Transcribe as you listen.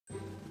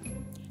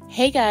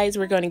Hey guys,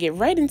 we're going to get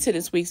right into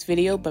this week's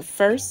video, but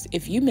first,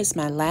 if you missed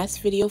my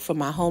last video for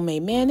my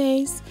homemade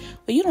mayonnaise,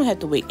 well, you don't have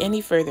to wait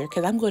any further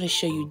because I'm going to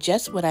show you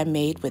just what I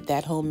made with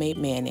that homemade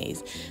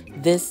mayonnaise.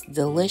 This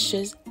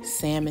delicious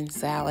salmon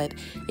salad.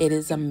 It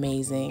is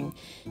amazing.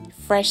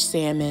 Fresh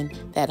salmon,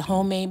 that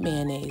homemade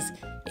mayonnaise.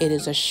 It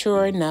is a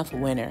sure enough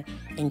winner.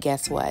 And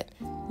guess what?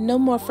 No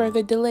more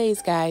further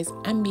delays, guys.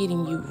 I'm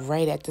meeting you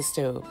right at the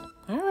stove.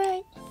 All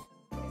right.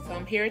 So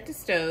I'm here at the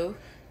stove.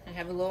 I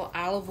have a little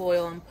olive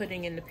oil I'm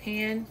putting in the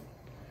pan.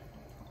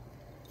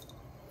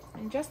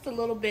 And just a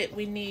little bit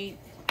we need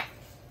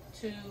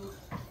to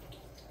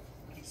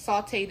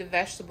saute the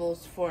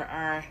vegetables for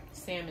our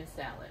salmon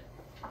salad.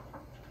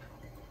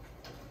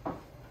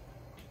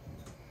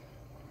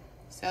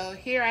 So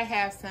here I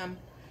have some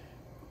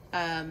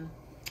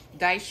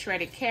diced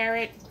shredded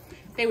carrot.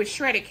 They were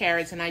shredded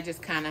carrots and I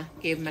just kind of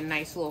gave them a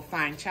nice little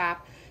fine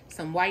chop.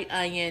 Some white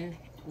onion,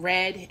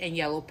 red and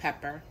yellow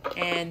pepper,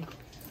 and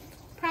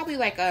probably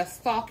like a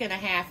stalk and a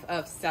half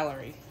of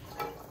celery.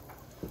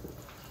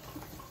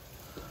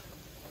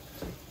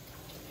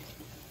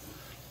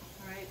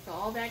 Alright, so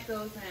all that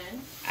goes in.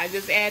 I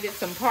just added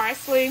some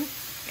parsley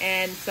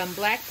and some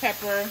black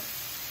pepper,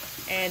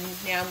 and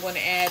now I'm going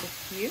to add,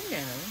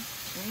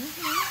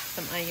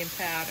 some onion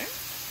powder.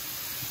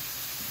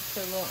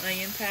 Put a little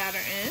onion powder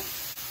in.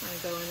 I'm going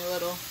to go in a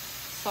little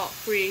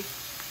salt-free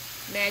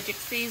magic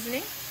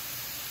seasoning.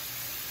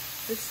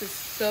 This is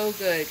so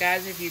good,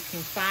 guys. If you can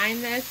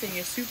find this in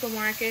your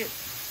supermarket,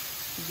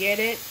 get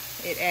it.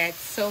 It adds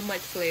so much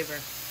flavor.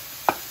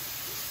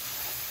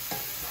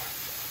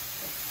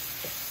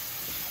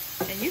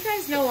 And you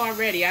guys know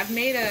already, I've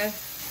made a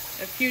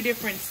few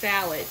different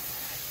salads,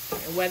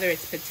 whether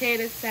it's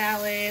potato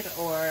salad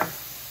or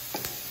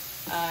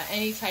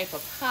any type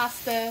of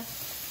pasta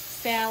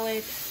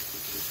salad.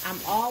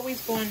 I'm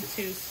always going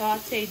to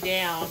saute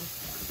down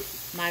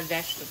my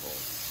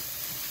vegetables.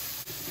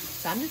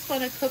 So I'm just going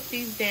to cook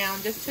these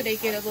down just till they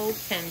get a little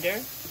tender,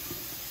 a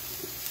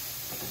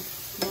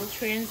little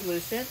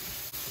translucent.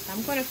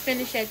 I'm going to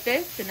finish at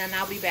this and then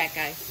I'll be back,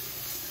 guys.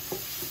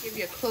 Give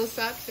you a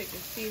close-up so you can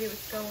see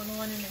what's going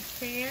on in this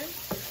pan.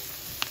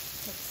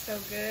 Looks so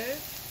good.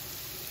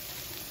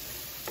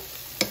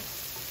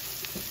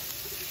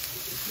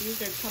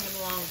 These are coming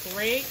along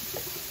great.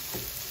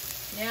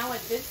 Now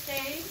at this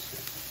stage,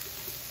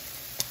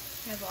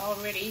 I've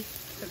already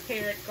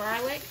prepared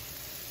garlic.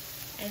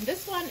 And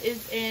this one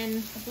is in,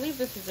 I believe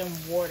this is in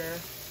water.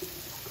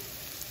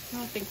 I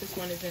don't think this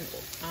one is in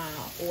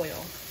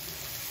oil.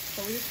 So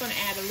we're just going to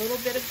add a little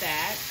bit of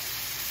that.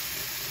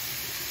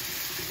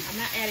 I'm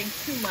not adding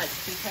too much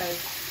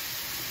because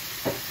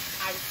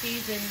I've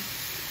seasoned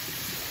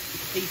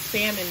the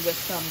salmon with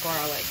some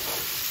garlic.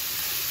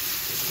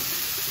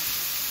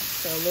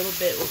 So a little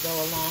bit will go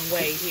a long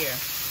way here.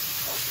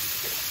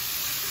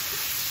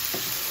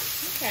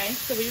 Okay,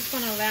 so we're just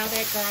going to allow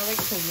that garlic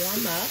to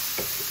warm up.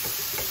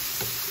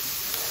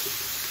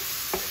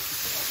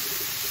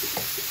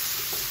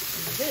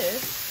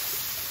 This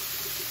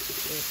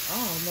is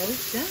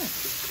almost done.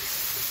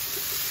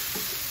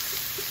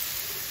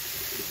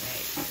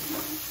 Right.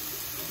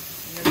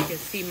 And you can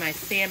see my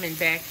salmon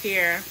back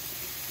here.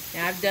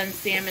 Now I've done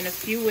salmon a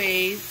few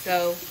ways,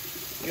 so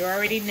you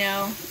already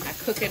know I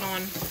cook it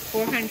on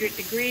 400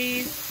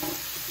 degrees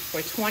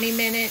for 20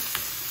 minutes.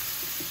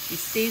 You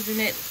season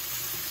it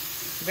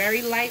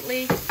very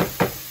lightly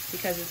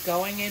because it's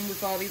going in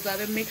with all these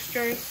other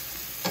mixtures,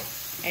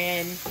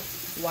 and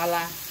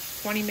voila,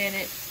 20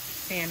 minutes.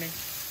 Salmon,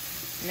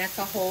 and that's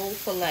a whole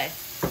fillet.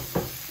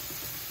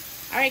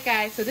 All right,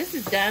 guys, so this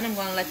is done. I'm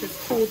going to let this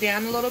cool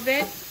down a little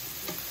bit,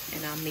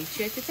 and I'll meet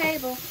you at the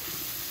table.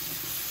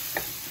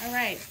 All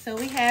right, so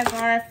we have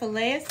our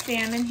fillet of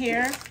salmon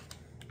here,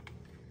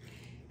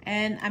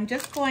 and I'm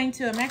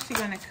actually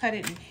going to cut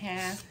it in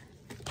half.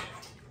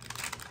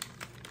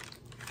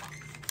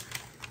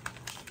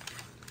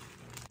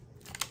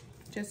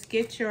 Just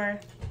get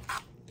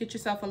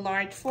yourself a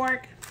large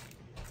fork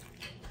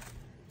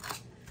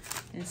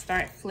and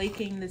start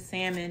flaking the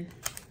salmon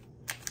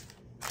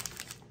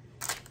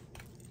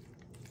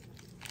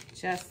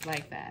just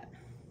like that.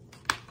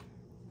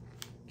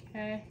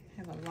 Okay, I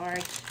have a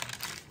large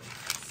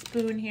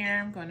spoon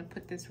here. I'm going to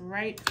put this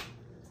right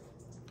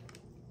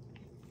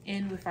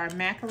in with our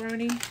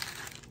macaroni.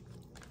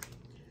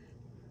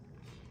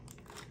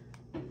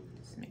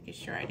 Just making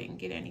sure I didn't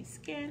get any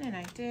skin, and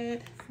I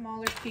did.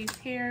 Smaller piece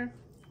here.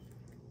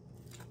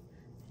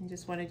 And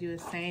just want to do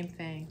the same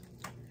thing.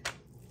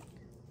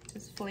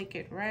 Just flake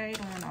it right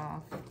on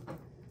off.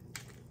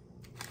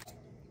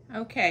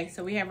 Okay,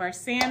 so we have our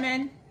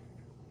salmon.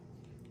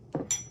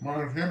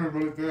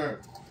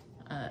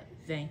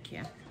 Thank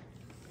you.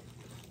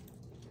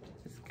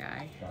 This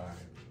guy.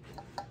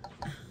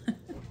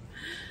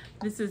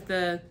 This is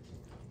the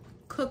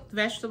cooked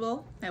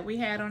vegetable that we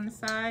had on the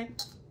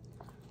side.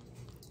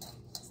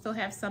 Still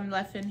have some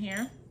left in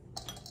here.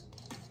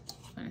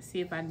 I'm gonna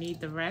see if I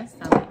need the rest.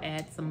 I'll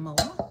add some more.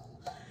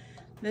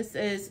 This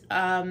is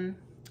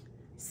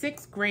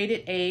 6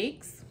 grated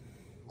eggs.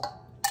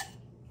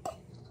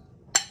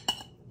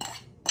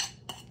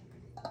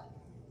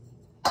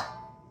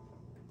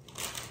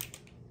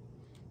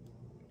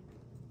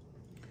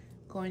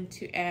 going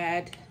to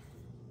add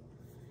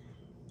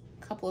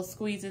a couple of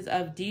squeezes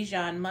of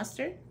Dijon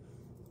mustard.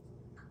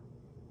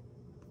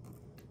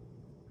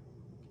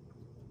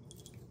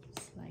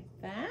 Just like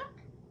that.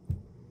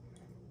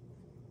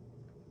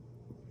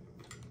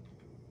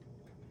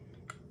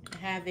 I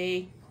have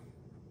a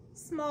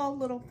small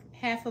little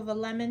half of a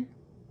lemon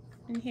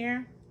in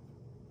here.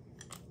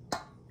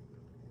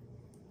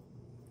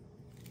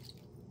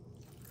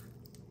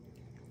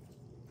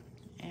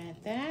 Add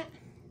that.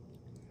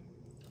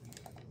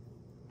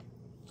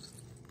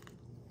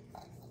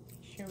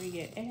 Sure we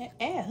get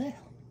add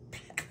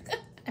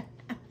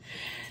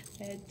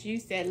that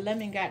juice, that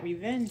lemon got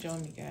revenge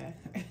on me, guys.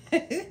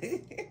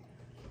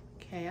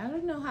 Okay, I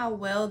don't know how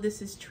well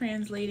this is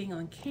translating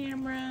on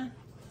camera,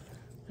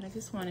 but I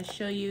just want to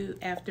show you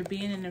after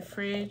being in the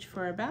fridge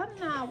for about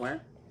an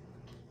hour.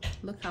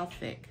 Look how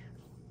thick.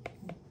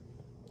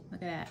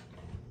 Look at that.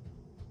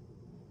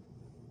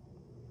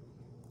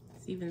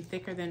 It's even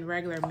thicker than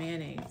regular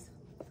mayonnaise.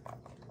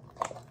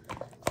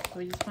 So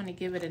we just want to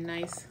give it a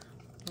nice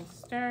little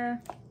stir.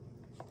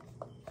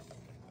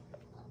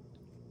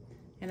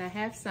 And I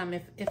have some,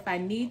 if I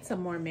need some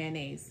more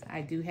mayonnaise,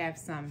 I do have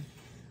some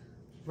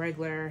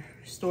regular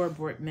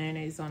store-bought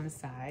mayonnaise on the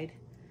side.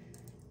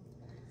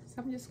 So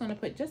I'm just gonna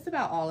put just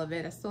about all of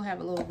it. I still have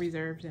a little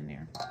reserves in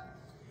there.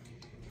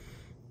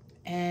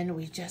 And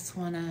we just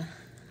wanna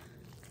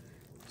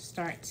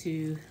start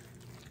to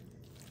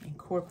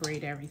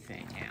incorporate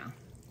everything now.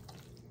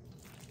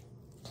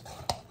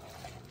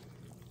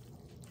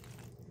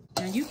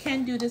 Now you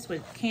can do this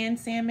with canned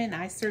salmon.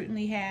 I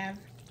certainly have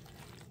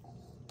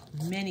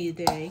many a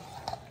day.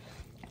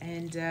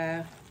 And,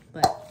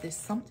 but there's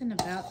something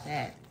about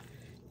that.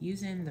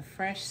 Using the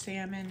fresh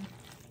salmon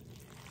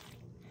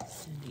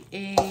and the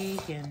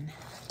egg and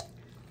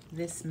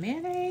this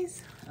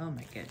mayonnaise. Oh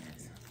my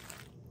goodness.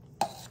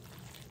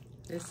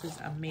 This is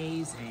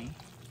amazing.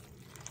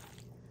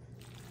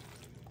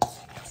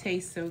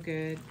 Tastes so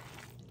good.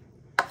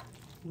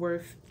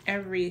 Worth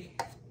every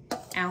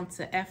ounce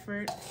of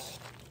effort.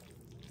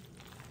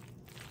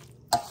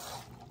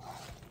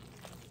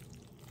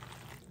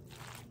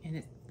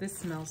 And this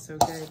smells so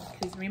good.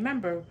 Because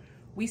remember,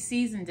 we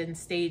seasoned in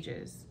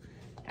stages.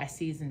 I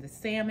seasoned the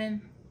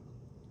salmon,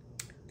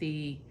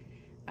 the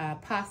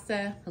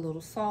pasta, a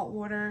little salt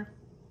water,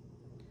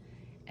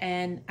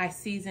 and I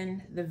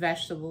seasoned the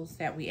vegetables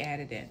that we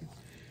added in.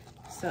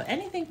 So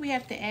anything we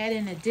have to add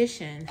in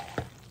addition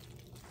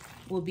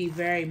will be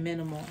very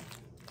minimal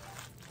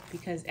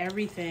because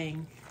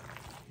everything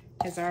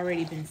has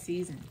already been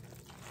seasoned.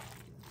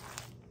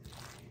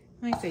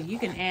 Like I said, you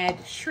can add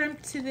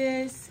shrimp to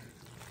this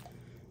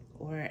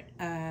or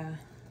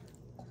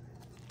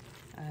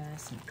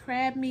some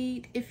crab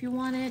meat if you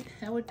want it.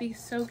 That would be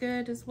so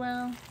good as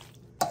well.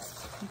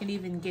 You can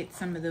even get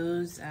some of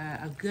those,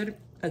 a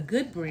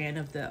good brand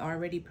of the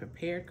already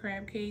prepared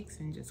crab cakes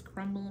and just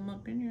crumble them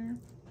up in here.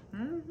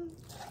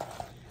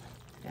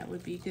 That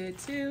would be good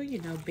too. You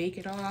know, bake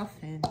it off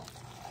and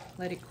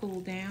let it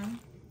cool down.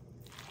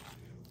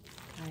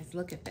 Guys,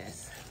 look at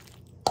this.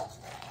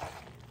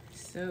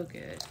 So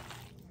good.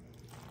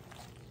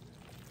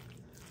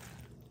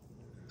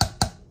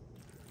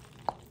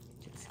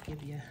 Just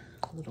give you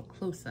a little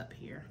close up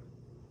here.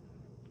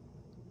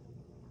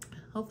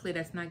 Hopefully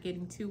that's not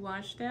getting too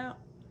washed out.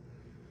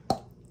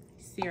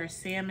 See, our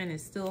salmon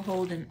is still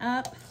holding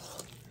up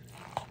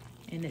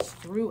and it's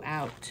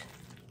throughout.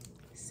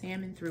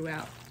 Salmon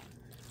throughout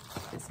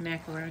this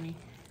macaroni.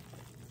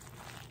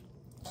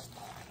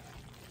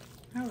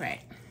 All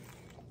right.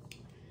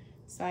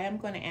 So I am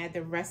going to add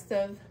the rest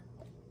of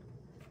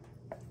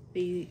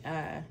the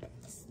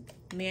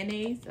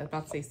mayonnaise. I was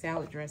about to say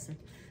salad dressing.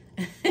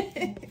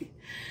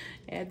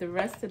 Add the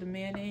rest of the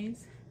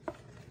mayonnaise.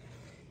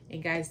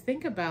 And guys,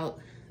 think about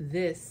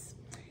this,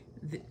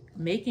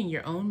 making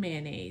your own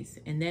mayonnaise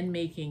and then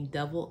making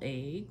double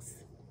eggs.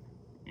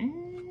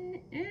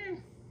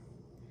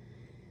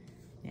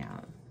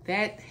 Now,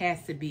 that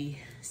has to be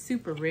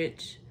super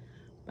rich,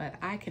 but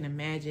I can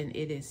imagine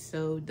it is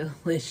so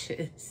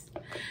delicious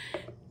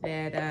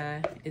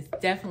that it's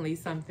definitely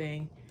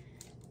something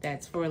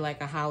that's for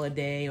like a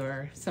holiday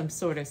or some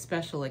sort of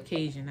special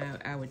occasion,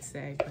 I would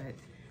say. But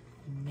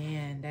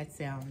man, that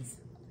sounds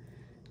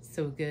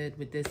so good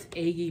with this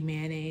eggy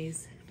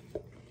mayonnaise.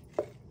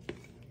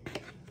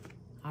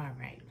 All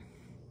right,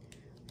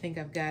 I think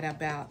I've got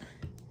about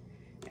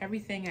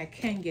everything I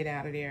can get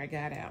out of there. I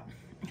got out.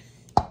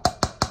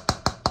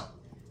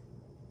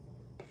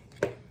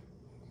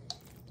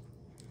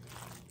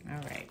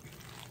 All right,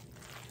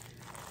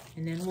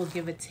 and then we'll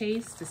give a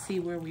taste to see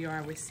where we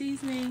are with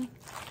seasoning.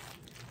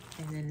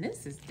 And then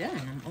this is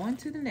done. I'm on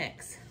to the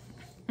next.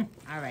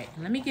 All right,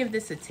 let me give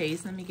this a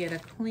taste. Let me get a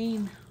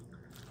clean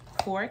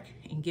fork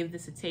and give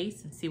this a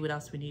taste and see what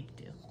else we need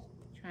to do.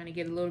 Trying to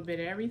get a little bit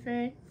of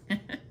everything.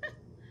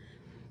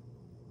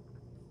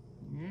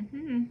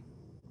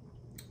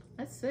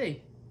 Let's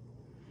see.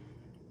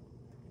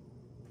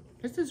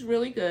 This is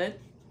really good.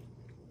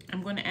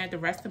 I'm going to add the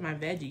rest of my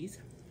veggies.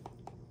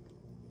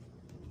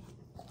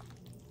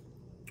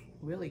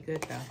 Really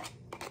good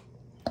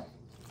though.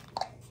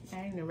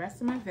 Adding the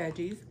rest of my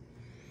veggies.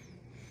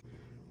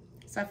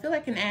 So I feel I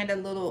can add a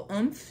little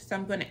oomph, so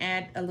I'm going to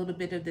add a little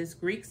bit of this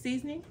Greek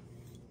seasoning.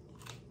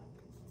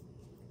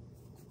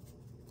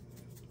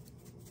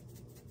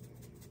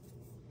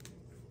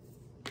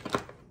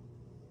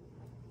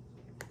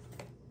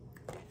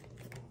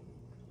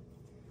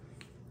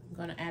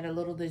 I'm going to add a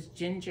little of this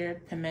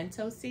ginger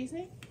pimento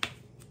seasoning.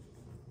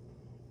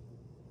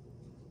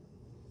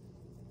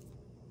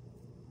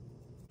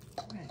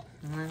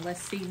 All right,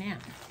 let's see now.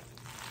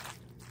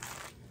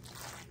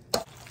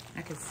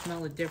 I can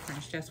smell a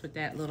difference just with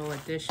that little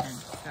addition,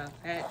 so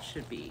that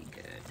should be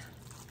good.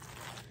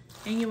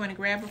 And you want to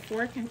grab a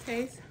fork and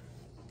taste?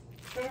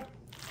 Sure.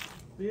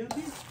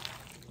 Really?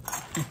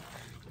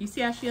 You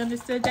see how she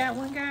understood that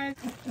one, guys?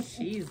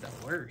 She's the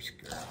worst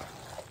girl.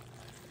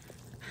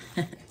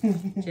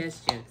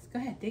 Just jokes. Go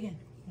ahead, dig in.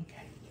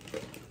 Okay.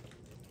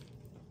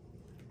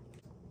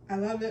 I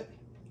love it.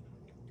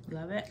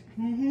 Love it?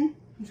 Mm-hmm.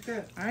 It's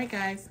good. All right,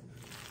 guys.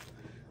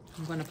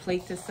 I'm going to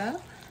plate this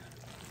up.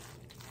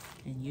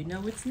 And you know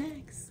what's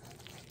next.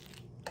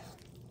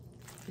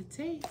 Good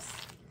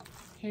taste.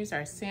 Here's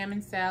our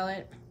salmon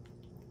salad.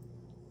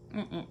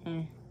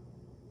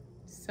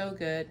 So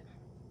good.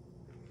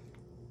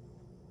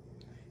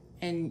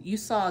 And you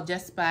saw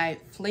just by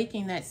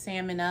flaking that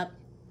salmon up,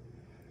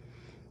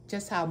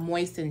 just how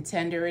moist and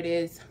tender it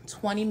is.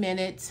 20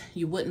 minutes,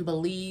 you wouldn't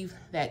believe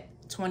that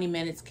 20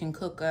 minutes can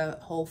cook a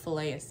whole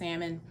fillet of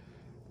salmon,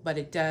 but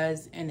it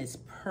does, and it's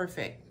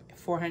perfect at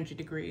 400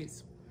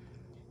 degrees.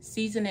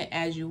 Season it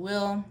as you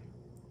will,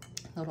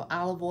 a little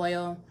olive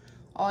oil,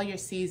 all your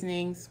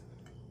seasonings,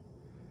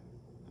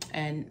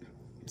 and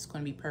it's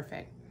going to be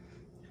perfect.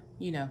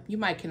 You know, you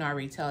might can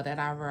already tell that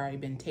I've already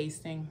been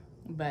tasting,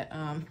 but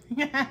I'm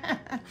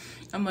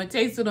going to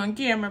taste it on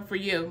camera for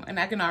you, and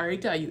I can already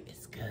tell you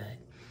it's good.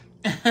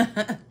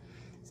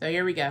 So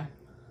here we go.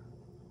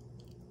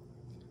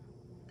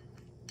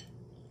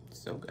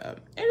 So good.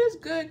 It is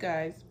good,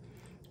 guys.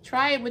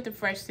 Try it with the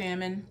fresh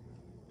salmon.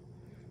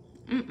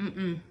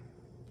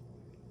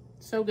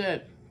 So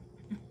good.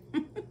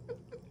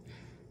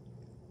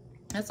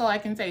 That's all I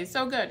can say. It's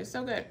so good. It's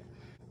so good.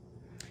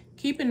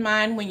 Keep in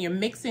mind when you're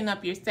mixing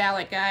up your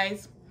salad,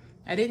 guys,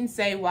 I didn't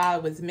say while I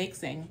was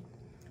mixing,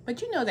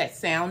 but you know that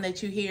sound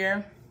that you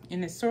hear,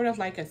 and it's sort of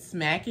like a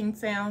smacking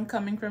sound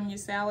coming from your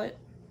salad.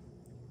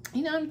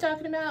 You know what I'm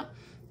talking about?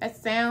 That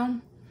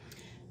sound.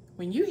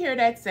 When you hear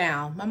that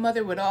sound, my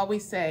mother would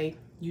always say,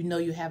 you know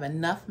you have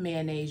enough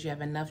mayonnaise, you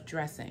have enough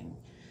dressing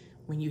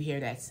when you hear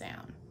that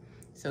sound.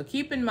 So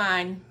keep in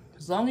mind,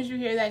 as long as you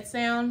hear that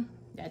sound,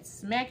 that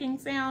smacking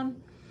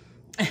sound,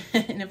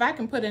 and if I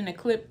can put in a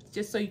clip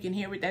just so you can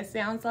hear what that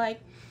sounds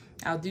like,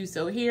 I'll do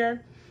so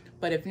here.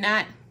 But if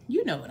not,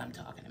 you know what I'm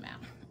talking about.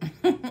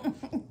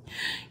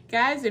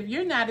 Guys, if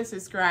you're not a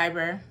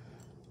subscriber,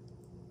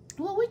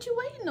 well, what you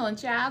waiting on,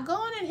 child? Go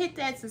on and hit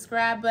that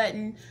subscribe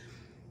button.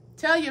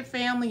 Tell your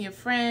family, your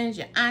friends,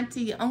 your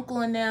auntie, your uncle,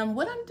 and them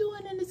what I'm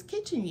doing in this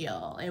kitchen,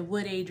 y'all, and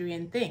what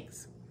Adrienne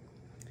thinks.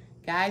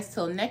 Guys,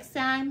 till next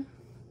time,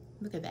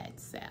 look at that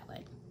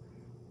salad.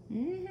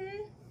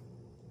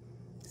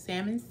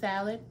 Salmon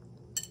salad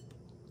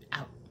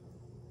out.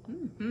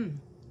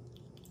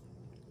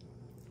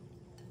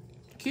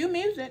 Cue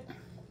music.